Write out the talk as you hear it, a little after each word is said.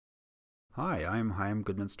Hi, I'm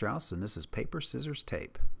Goodman-Strauss, and this is Paper, Scissors,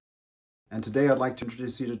 Tape. And today I'd like to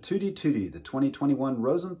introduce you to Tooti Tooti, the 2021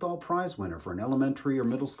 Rosenthal Prize winner for an elementary or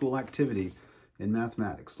middle school activity in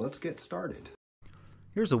mathematics. Let's get started.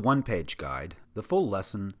 Here's a one-page guide. The full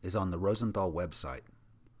lesson is on the Rosenthal website.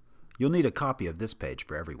 You'll need a copy of this page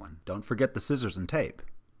for everyone. Don't forget the scissors and tape.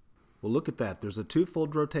 Well, look at that. There's a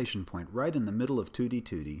two-fold rotation point right in the middle of Tooti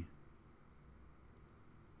Tooti.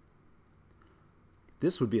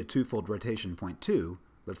 This would be a two-fold rotation point too,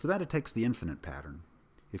 but for that it takes the infinite pattern.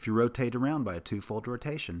 If you rotate around by a two-fold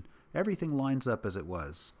rotation, everything lines up as it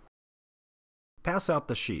was. Pass out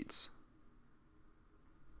the sheets.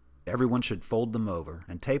 Everyone should fold them over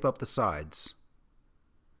and tape up the sides.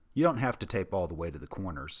 You don't have to tape all the way to the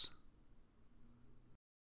corners.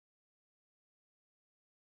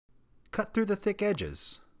 Cut through the thick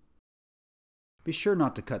edges. Be sure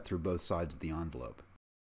not to cut through both sides of the envelope,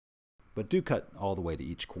 but do cut all the way to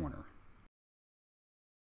each corner.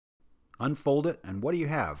 Unfold it, and what do you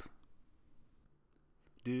have?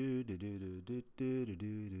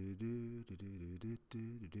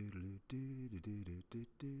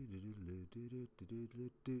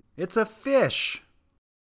 It's a fish!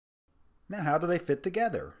 Now how do they fit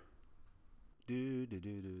together? To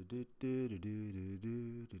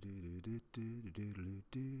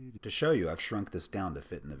show you, I've shrunk this down to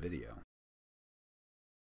fit in the video.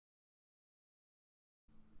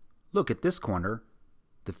 Look at this corner.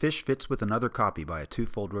 The fish fits with another copy by a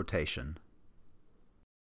two-fold rotation.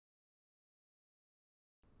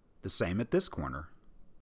 The same at this corner.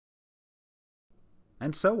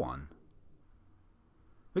 And so on.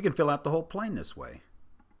 We can fill out the whole plane this way.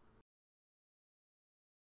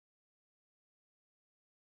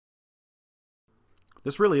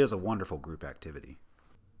 This really is a wonderful group activity.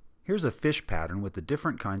 Here's a fish pattern with the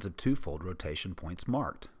different kinds of two-fold rotation points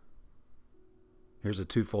marked. Here's a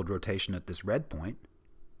two-fold rotation at this red point.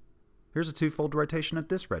 Here's a two-fold rotation at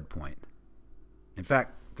this red point. In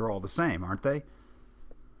fact, they're all the same, aren't they?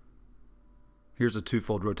 Here's a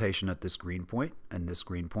two-fold rotation at this green point, and this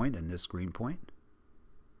green point, and this green point.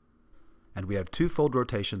 And we have two-fold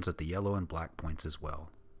rotations at the yellow and black points as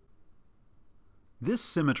well. This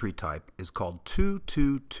symmetry type is called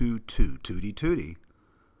 2-2-2-2, Tooti Tooti,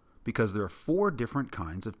 because there are 4 different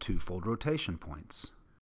kinds of two-fold rotation points.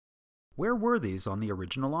 Where were these on the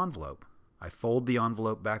original envelope? I fold the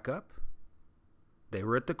envelope back up. They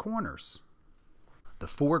were at the corners. The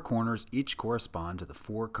 4 corners each correspond to the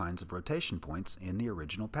 4 kinds of rotation points in the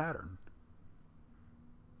original pattern.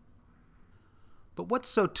 But what's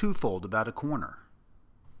so twofold about a corner?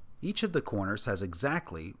 Each of the corners has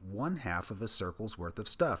exactly 1/2 of a circle's worth of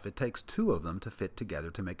stuff. It takes 2 of them to fit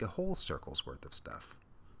together to make a whole circle's worth of stuff.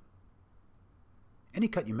 Any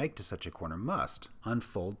cut you make to such a corner must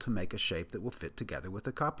unfold to make a shape that will fit together with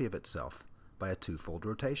a copy of itself by a two-fold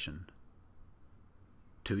rotation.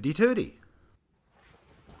 Tooti Tooti!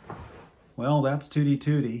 Well, that's Tooti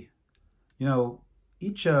Tooti. You know,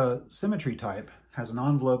 each symmetry type has an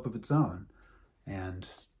envelope of its own, and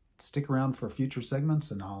stick around for future segments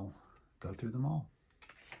and I'll go through them all.